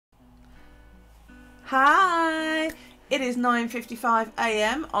Hi! It is 9:55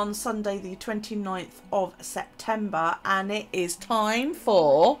 AM on Sunday the 29th of September and it is time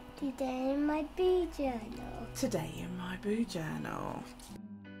for... Today in my BuJournal. Today in my BuJournal.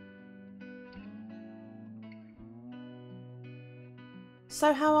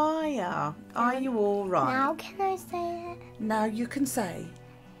 So how are ya? Are you alright? Now can I say it? Now you can say.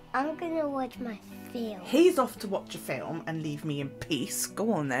 I'm gonna watch my film. He's off to watch a film and leave me in peace.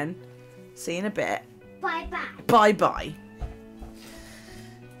 Go on then. See you in a bit. Bye bye. Bye bye.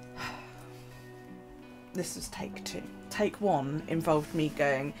 This was take two. Take one involved me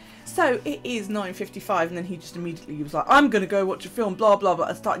going, so it is 9:55, and then he just immediately was like, I'm going to go watch a film, blah, blah, blah,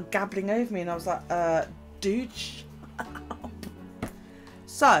 and started gabbling over me, and I was like, dude, shut up.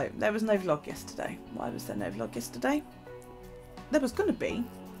 So, there was no vlog yesterday. Why was there no vlog yesterday? There was going to be.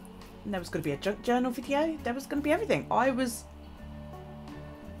 And there was going to be a junk journal video. There was going to be everything. I was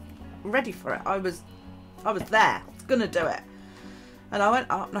ready for it. I was there. I was going to do it. And I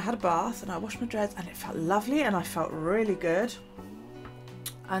went up and I had a bath and I washed my dreads and it felt lovely and I felt really good.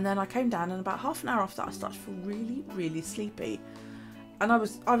 And then I came down and about half an hour after that I started to feel really, really sleepy. And I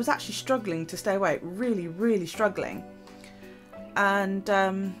was actually struggling to stay awake, really, really struggling. And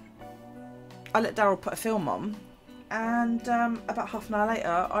I let Daryl put a film on and about half an hour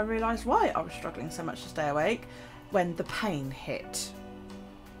later I realised why I was struggling so much to stay awake when the pain hit.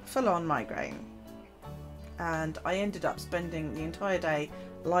 Full on migraine. And I ended up spending the entire day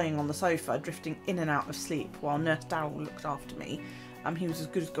lying on the sofa, drifting in and out of sleep while Nurse Daryl looked after me. He was as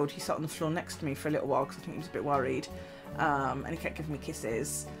good as gold. He sat on the floor next to me for a little while because I think he was a bit worried. And he kept giving me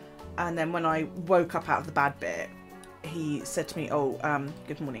kisses. And then when I woke up out of the bad bit, he said to me, oh,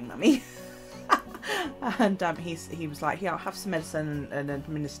 good morning, mummy. And he was like, yeah, I'll have some medicine and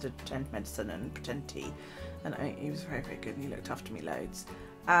administered pretend medicine and pretend tea. And he was very, very good and he looked after me loads.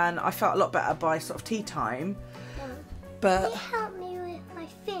 And I felt a lot better by sort of tea time. But can you help me with my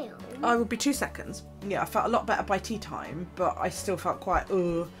film? I would be 2 seconds. Yeah, I felt a lot better by tea time, but I still felt quite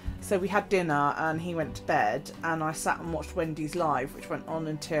ugh. So we had dinner and he went to bed and I sat and watched Wendy's Live, which went on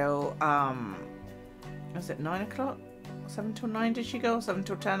until was it 9 o'clock? 7 till 9 did she go? 7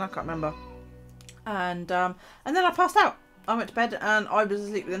 till 10, I can't remember. And then I passed out. I went to bed and I was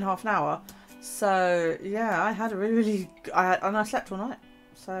asleep within half an hour. So yeah, I had a really and I slept all night.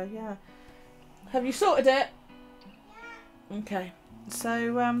 So yeah. Have you sorted it? Yeah. Okay.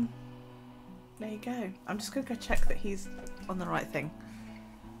 So there you go. I'm just gonna go check that he's on the right thing.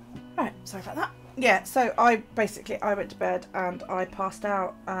 Right, sorry about that. Yeah, so I went to bed and I passed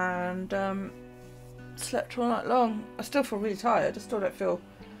out and slept all night long. I still feel really tired. I still don't feel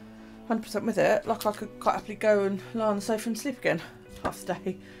 100% with it. Like I could quite happily go and lie on the sofa and sleep again half the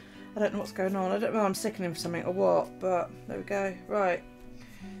day. I don't know what's going on. I don't know if I'm sickening for something or what, but there we go. Right.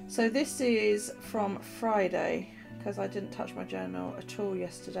 So this is from Friday, because I didn't touch my journal at all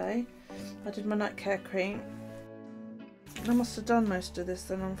yesterday. I did my night care cream. I must have done most of this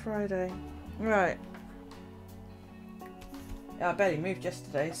then on Friday. Right. Yeah, I barely moved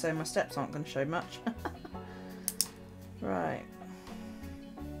yesterday, so my steps aren't going to show much. Right.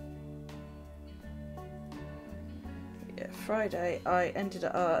 Friday I ended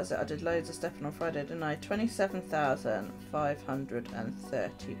up, I did loads of stepping on Friday, didn't I?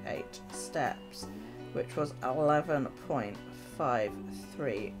 27,538 steps, which was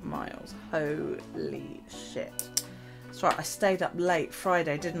 11.53 miles. Holy shit. That's right, I stayed up late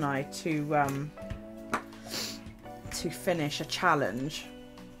Friday, didn't I, to finish a challenge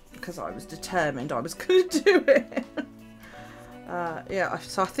because I was determined I was going to do it. Yeah,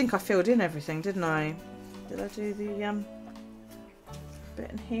 so I think I filled in everything, didn't I? Did I do the bit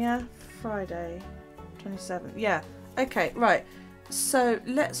in here? Friday 27th. Yeah, okay, right, so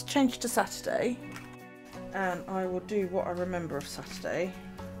let's change to Saturday and I will do what I remember of Saturday,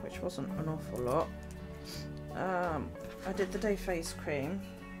 which wasn't an awful lot. I did the day face cream,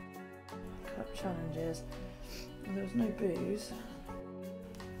 cup challenges, and there was no booze.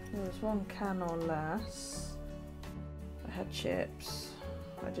 There was 1 can or less. I had chips.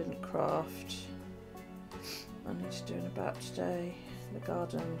 I didn't craft. I need to do an about today. The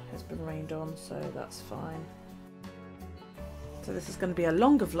garden has been rained on, so that's fine. So this is going to be a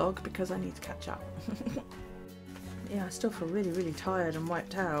longer vlog because I need to catch up. Yeah, I still feel really, really tired and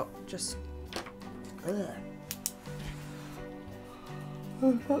wiped out. Just, ugh.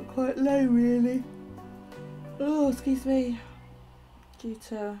 I felt quite low, really. Oh, excuse me. Due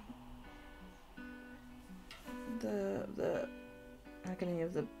to the agony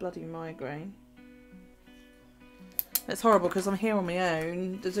of the bloody migraine. It's horrible because I'm here on my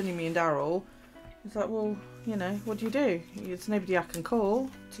own. There's only me and Daryl. It's like, well, you know, what do? There's nobody I can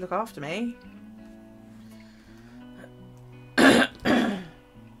call to look after me.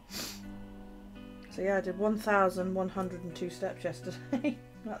 So yeah, I did 1,102 steps yesterday.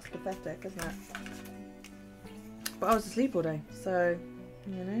 That's pathetic, isn't it? But I was asleep all day, so,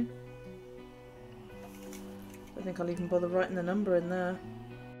 you know. I don't think I'll even bother writing the number in there.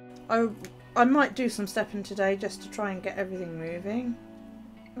 I might do some stepping today just to try and get everything moving.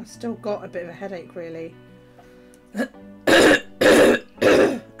 I've still got a bit of a headache, really. And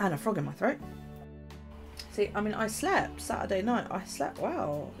a frog in my throat. See, I mean, I slept Saturday night. I slept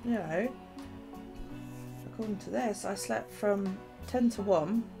well, you know. According to this, I slept from 10 to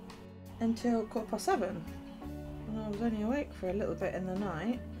 1 until 7:15. And I was only awake for a little bit in the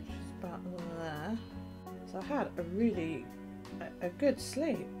night, which is about there. So I had a good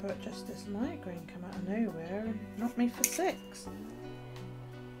sleep, but just this migraine came out of nowhere and knocked me for 6.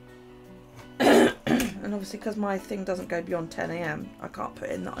 And obviously, because my thing doesn't go beyond 10 AM, I can't put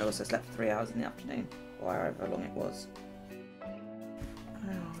in that I also slept for 3 hours in the afternoon, or however long it was.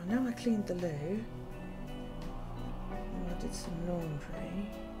 Oh, I know I cleaned the loo. And I did some laundry.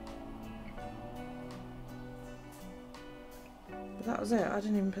 But that was it. I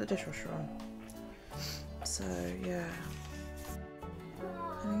didn't even put the dishwasher on. So, yeah.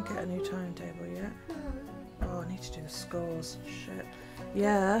 I didn't get a new timetable yet. Oh, I need to do the scores. Shit.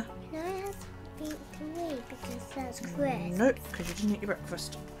 Yeah. Can I have something to me because that's correct? Nope, because you didn't eat your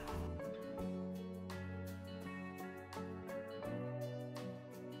breakfast.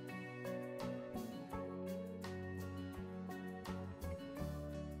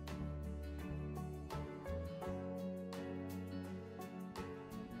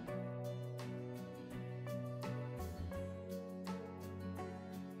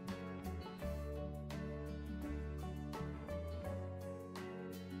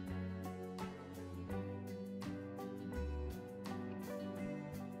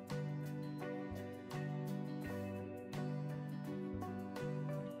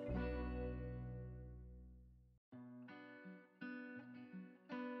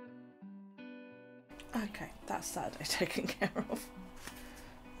 Okay, that's Saturday taken care of.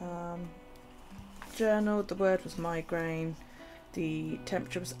 Journaled, the word was migraine. The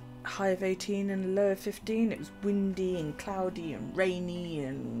temperature was high of 18 and low of 15. It was windy and cloudy and rainy,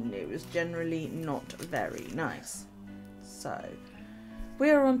 and it was generally not very nice. So,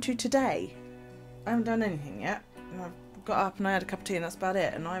 we're on to today. I haven't done anything yet. I've got up and I had a cup of tea and that's about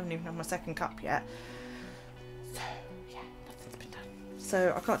it, and I haven't even had my second cup yet. So, yeah, nothing's been done.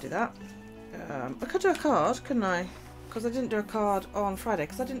 So, I can't do that. I could do a card, couldn't I? Because I didn't do a card on Friday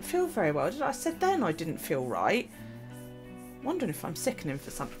because I didn't feel very well. I said then I didn't feel right. Wondering if I'm sickening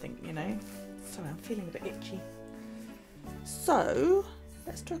for something, you know. Sorry, I'm feeling a bit itchy. So,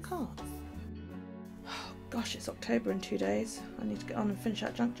 let's do a card. Oh, gosh, it's October in 2 days. I need to get on and finish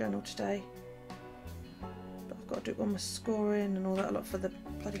that junk journal today. But I've got to do all my scoring and all that a lot for the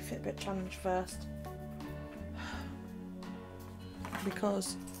bloody Fitbit challenge first.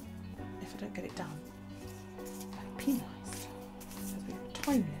 Because if I don't get it done, I'll be penalised. There's a bit of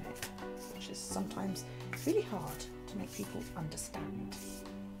time limit, which is sometimes really hard to make people understand.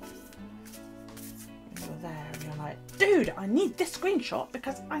 And you're there and you're like, dude, I need this screenshot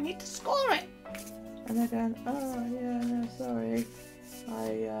because I need to score it. And they're going, oh yeah, no, sorry.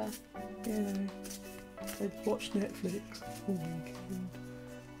 I watched Netflix. Oh my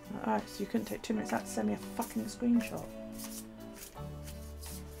god. Alright, so you couldn't take 2 minutes out to send me a fucking screenshot.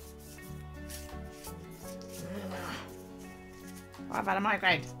 I've had a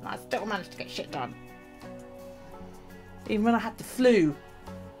migraine and I still managed to get shit done. Even when I had the flu,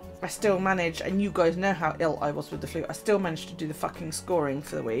 I still managed, and you guys know how ill I was with the flu, I still managed to do the fucking scoring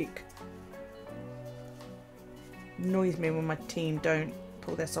for the week. Annoys me when my team don't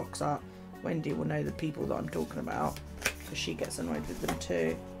pull their socks up. Wendy will know the people that I'm talking about, because she gets annoyed with them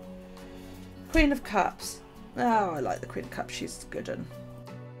too. Queen of Cups. Oh, I like the Queen of Cups, she's good one.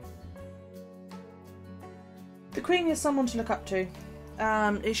 The Queen is someone to look up to.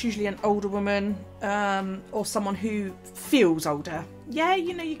 It's usually an older woman, or someone who feels older. Yeah,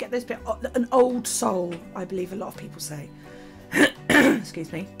 you know, you get those bit, an old soul, I believe a lot of people say.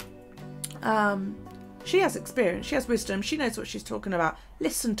 Excuse me. She has experience, she has wisdom, she knows what she's talking about.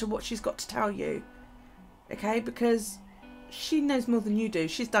 Listen to what she's got to tell you. Okay, because she knows more than you do.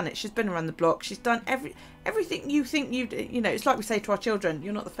 She's done it. She's been around the block. She's done everything you think you know, it's like we say to our children,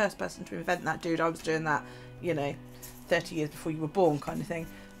 you're not the first person to invent that, dude. I was doing that, you know, 30 years before you were born, kind of thing.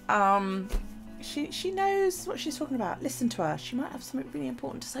 She knows what she's talking about. Listen to her. She might have something really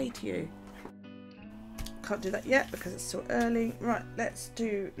important to say to you. Can't do that yet because it's still early. Right, let's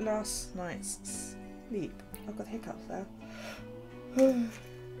do last night's sleep. I've got hiccups there.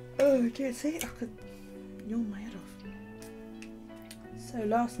 Oh dear, see, I could yawn my head off. So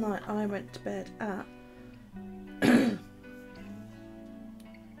last night I went to bed at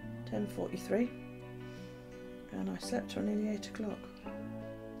 10:43 and I slept till nearly 8 o'clock.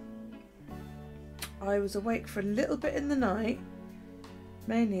 I was awake for a little bit in the night,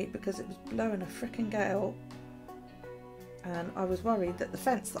 mainly because it was blowing a frickin' gale, and I was worried that the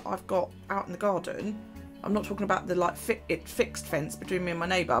fence that I've got out in the garden, I'm not talking about the like fixed fence between me and my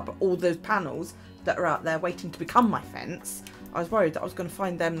neighbour, but all those panels that are out there waiting to become my fence, I was worried that I was going to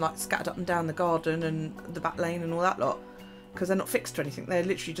find them like scattered up and down the garden and the back lane and all that lot, because they're not fixed or anything. They're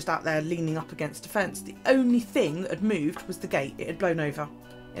literally just out there leaning up against a fence. The only thing that had moved was the gate. It had blown over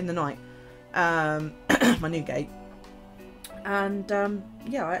in the night, my new gate, and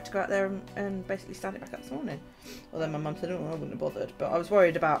yeah, I had to go out there and basically stand it back up this morning. Although my mum said, oh, I wouldn't have bothered, but I was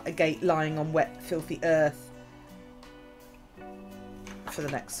worried about a gate lying on wet filthy earth for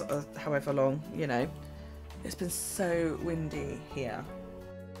the next sort of however long, you know. It's been so windy here.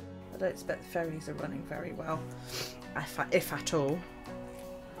 I don't expect the ferries are running very well, if at all.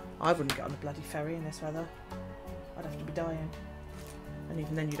 I wouldn't get on a bloody ferry in this weather. I'd have to be dying, and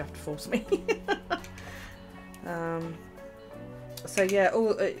even then you'd have to force me. So yeah,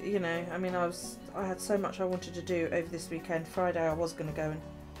 all you know, I mean, I had so much I wanted to do over this weekend. Friday I was going to go and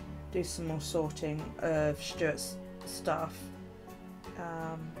do some more sorting of Stuart's stuff,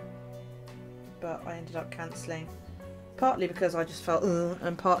 but I ended up cancelling, partly because I just felt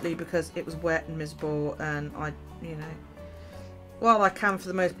and partly because it was wet and miserable, and I, you know, while I can for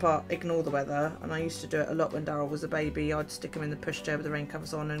the most part ignore the weather, and I used to do it a lot when Daryl was a baby, I'd stick him in the pushchair with the rain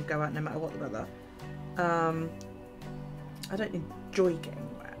covers on and go out no matter what the weather. I don't enjoy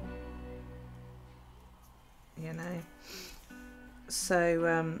getting wet, you know.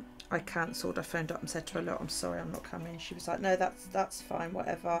 So I cancelled. I phoned up and said to her, look, I'm sorry, I'm not coming. She was like, no, that's fine,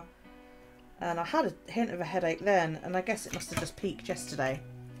 whatever. And I had a hint of a headache then, and I guess it must have just peaked yesterday.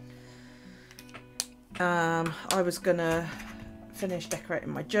 I was gonna finish decorating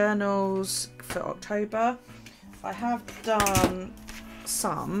my journals for October. I have done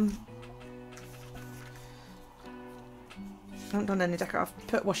some. I haven't done any decor. I've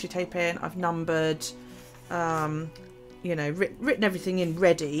put washi tape in, I've numbered, you know, written everything in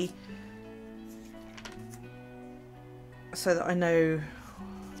ready, so that I know,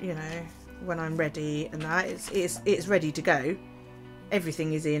 you know, when I'm ready, and that it's ready to go.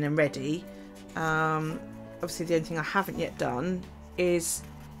 Everything is in and ready. Obviously the only thing I haven't yet done is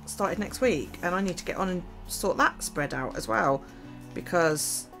started next week, and I need to get on and sort that spread out as well,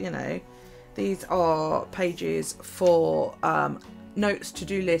 because, you know, these are pages for notes,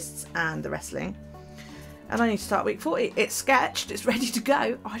 to-do lists and the wrestling, and I need to start week 40. It's sketched, it's ready to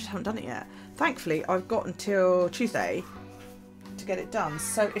go. I just haven't done it yet. Thankfully I've got until Tuesday to get it done,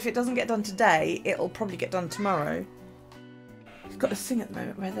 so if it doesn't get done today, it'll probably get done tomorrow. We've got this thing at the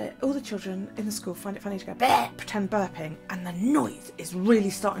moment where all the children in the school find it funny to go bleh, pretend burping, and the noise is really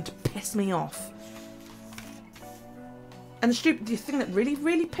starting to piss me off. And the thing that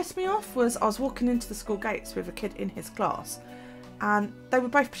really pissed me off was I was walking into the school gates with a kid in his class, and they were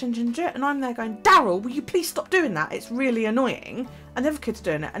both pretending to do it, and I'm there going, Daryl, will you please stop doing that? It's really annoying. And the other kid's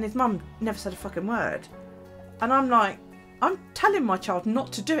doing it, and his mum never said a fucking word. And I'm like, I'm telling my child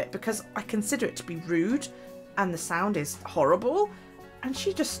not to do it because I consider it to be rude, and the sound is horrible, and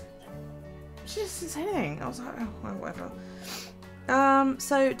she just didn't say anything. I was like, oh, well, whatever.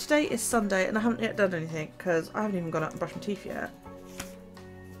 So today is Sunday, and I haven't yet done anything because I haven't even gone up and brushed my teeth yet.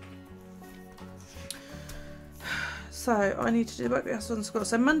 So I need to do the work we have on the school.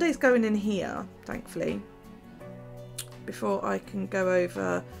 So Monday's going in here, thankfully, before I can go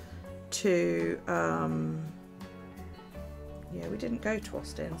over to yeah, we didn't go to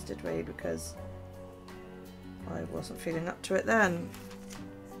Austin's, did we? Because I wasn't feeling up to it then.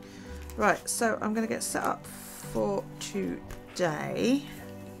 Right, so I'm going to get set up for today.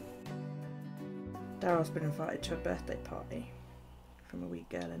 Daryl's been invited to a birthday party from a wee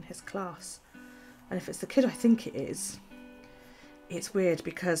girl in his class. And if it's the kid I think it is, it's weird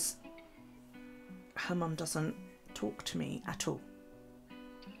because her mum doesn't talk to me at all.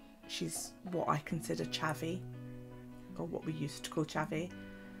 She's what I consider chavvy, or what we used to call chavvy.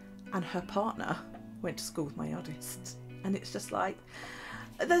 And her partner went to school with my eldest. And it's just like,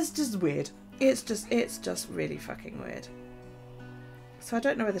 that's just weird. It's just really fucking weird. So I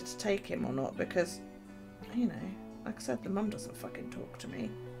don't know whether to take him or not because, you know, like I said, the mum doesn't fucking talk to me.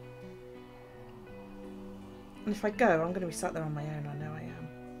 And if I go, I'm going to be sat there on my own. I know I am.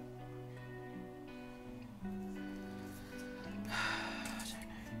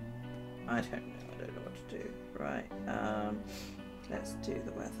 I don't know what to do. Right, let's do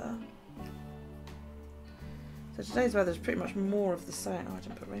the weather. So today's weather is pretty much more of the same. Oh, I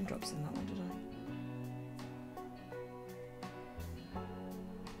didn't put raindrops in that one, did I?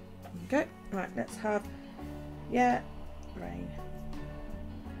 Okay, right, let's have, yeah, rain.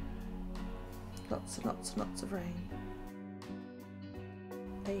 Lots and lots and lots of rain.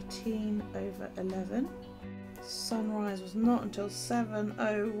 18/11. Sunrise was not until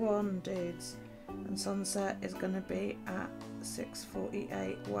 7:01, dudes. And sunset is going to be at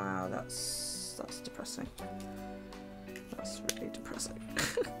 6:48. Wow, that's depressing. That's really depressing.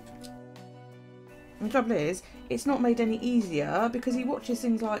 The trouble is, it's not made any easier because he watches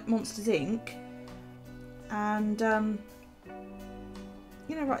things like Monsters Inc. And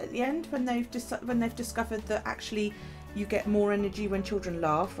you know, right at the end when they've discovered that actually you get more energy when children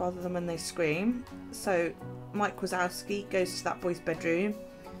laugh rather than when they scream. So Mike Wazowski goes to that boy's bedroom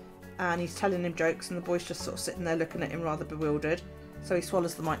and he's telling him jokes and the boy's just sort of sitting there looking at him rather bewildered. So he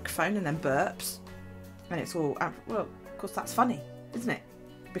swallows the microphone and then burps. And it's all, well, of course that's funny, isn't it?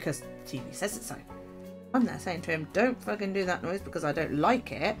 Because TV says it so. I'm there saying to him, don't fucking do that noise because I don't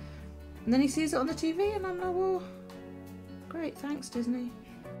like it. And then he sees it on the TV and I'm like, well, great, thanks Disney.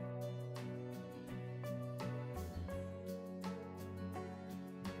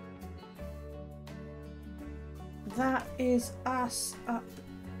 That is us up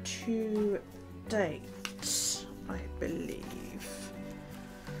to date, I believe.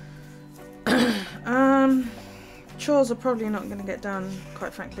 Chores are probably not going to get done,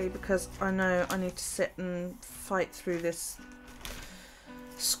 quite frankly, because I know I need to sit and fight through this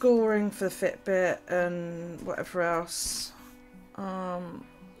scoring for the Fitbit and whatever else. So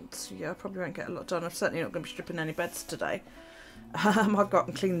yeah, I probably won't get a lot done. I'm certainly not going to be stripping any beds today. I've got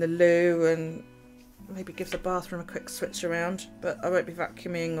to clean the loo and maybe give the bathroom a quick switch around, but I won't be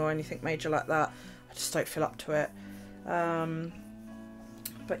vacuuming or anything major like that. I just don't feel up to it.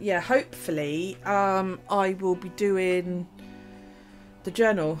 But yeah, hopefully I will be doing the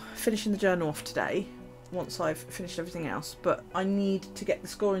journal, finishing the journal off today once I've finished everything else, but I need to get the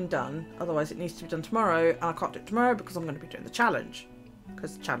scoring done, otherwise it needs to be done tomorrow, and I can't do it tomorrow because I'm going to be doing the challenge,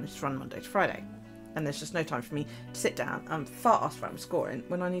 because the challenge is run Monday to Friday. And there's just no time for me to sit down and fast where I'm scoring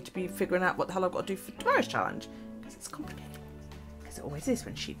when I need to be figuring out what the hell I've got to do for tomorrow's challenge. Because it's complicated. Because it always is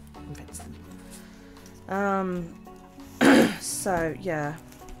when she invents them. So, yeah.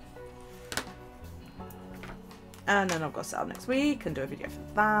 And then I've got to set up next week and do a video for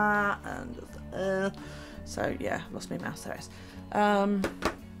that. And so, yeah, lost my mouse, there it is.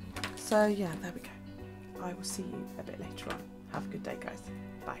 So, yeah, there we go. I will see you a bit later on. Have a good day, guys.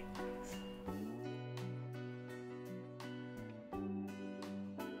 Bye.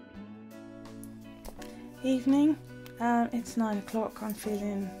 Evening, it's 9 o'clock. I'm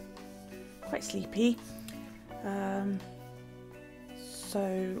feeling quite sleepy,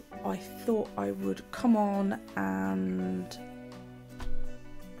 so I thought I would come on and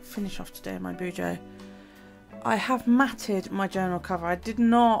finish off today my BuJo. I have matted my journal cover. I did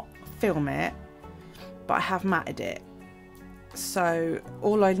not film it, but I have matted it, so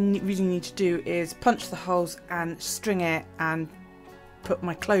all I really need to do is punch the holes and string it and put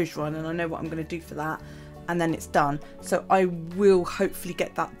my closure on, and I know what I'm going to do for that. And then it's done. So I will hopefully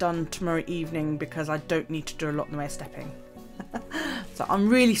get that done tomorrow evening because I don't need to do a lot in the way of stepping. So I'm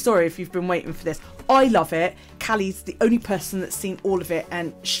really sorry if you've been waiting for this. I love it. Callie's the only person that's seen all of it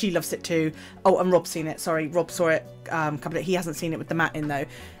and she loves it too. Oh, and Rob's seen it. Sorry, Rob saw it he hasn't seen it with the mat in though.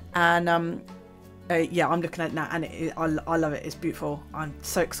 And yeah, I'm looking at it now and I love it. It's beautiful. I'm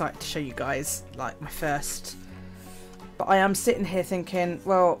so excited to show you guys like my first. But I am sitting here thinking,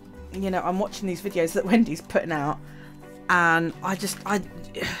 well, you know, I'm watching these videos that Wendy's putting out and I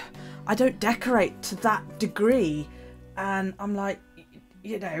don't decorate to that degree, and I'm like,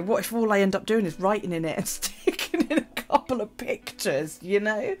 you know, what if all I end up doing is writing in it and sticking in a couple of pictures, you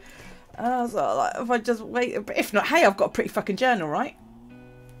know? So like, if I just wait a bit, if not, hey, I've got a pretty fucking journal, right?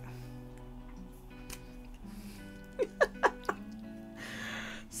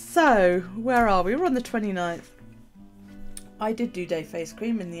 So where are we? We're on the 29th. I did do day face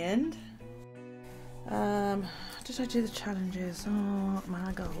cream in the end. Did I do the challenges? Oh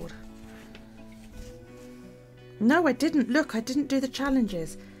my god. No, I didn't. Look, I didn't do the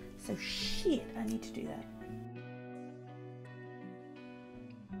challenges. So shit, I need to do that.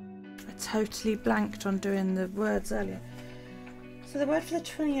 I totally blanked on doing the words earlier. So the word for the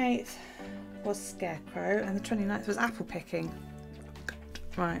 28th was scarecrow and the 29th was apple picking.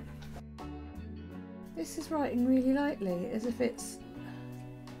 Right. This is writing really lightly, as if it's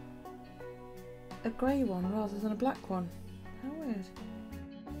a grey one rather than a black one. How weird.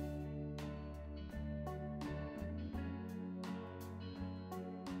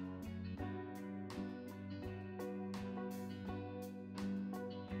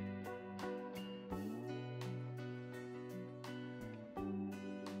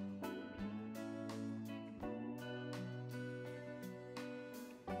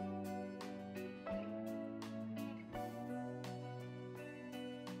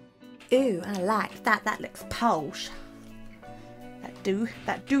 Ooh, I like that. That looks posh.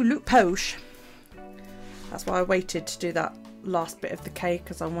 That do look posh. That's why I waited to do that last bit of the cake,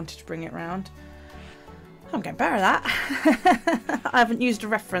 because I wanted to bring it round. I'm getting better at that. I haven't used a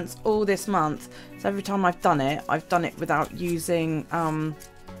reference all this month, so every time I've done it without using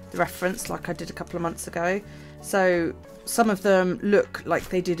the reference like I did a couple of months ago. So some of them look like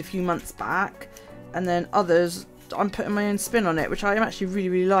they did a few months back, and then others I'm putting my own spin on it, which I'm actually really,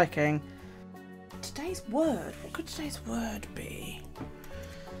 really liking. Today's word. What could today's word be?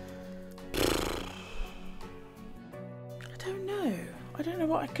 I don't know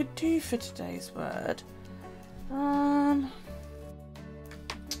what I could do for today's word. Let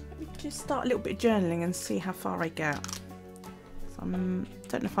me just start a little bit of journaling and see how far I get. So don't know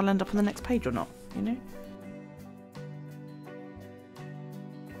if I'll end up on the next page or not, you know?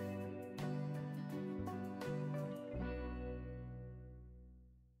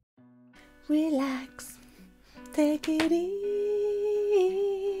 Relax, take it easy.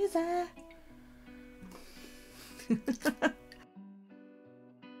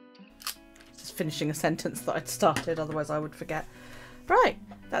 Just finishing a sentence that I'd started, otherwise I would forget. Right,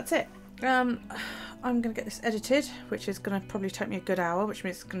 that's it. I'm going to get this edited, which is going to probably take me a good hour, which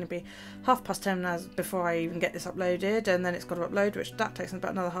means it's going to be 10:30 before I even get this uploaded, and then it's got to upload, which that takes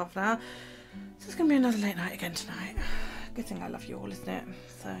about another half an hour. So it's going to be another late night again tonight. Good thing I love you all, isn't it?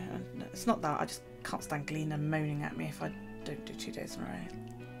 So it's not that, I just can't stand Gleena moaning at me if I don't do 2 days in a row.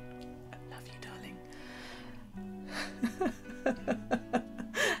 I love you, darling.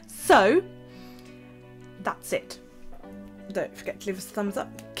 So that's it. Don't forget to leave us a thumbs up,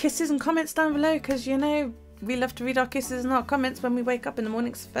 kisses and comments down below, because you know we love to read our kisses and our comments when we wake up in the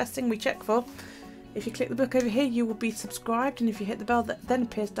morning. It's the first thing we check for. If you click the book over here, you will be subscribed, and if you hit the bell that then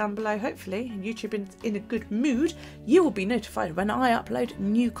appears down below, hopefully, and YouTube is in a good mood, you will be notified when I upload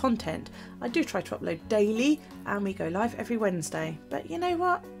new content. I do try to upload daily, and we go live every Wednesday. But you know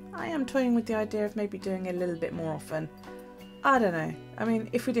what? I am toying with the idea of maybe doing a little bit more often. I don't know. I mean,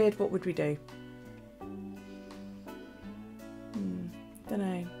 if we did, what would we do? Don't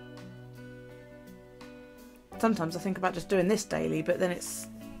know. Sometimes I think about just doing this daily, but then it's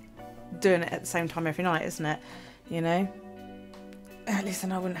doing it at the same time every night, isn't it? You know? At least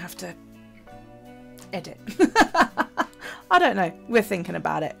then I wouldn't have to edit. I don't know. We're thinking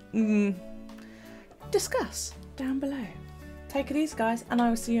about it. Discuss down below. Take it easy, guys, and I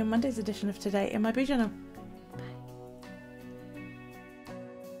will see you in Monday's edition of Today in my BuJournal.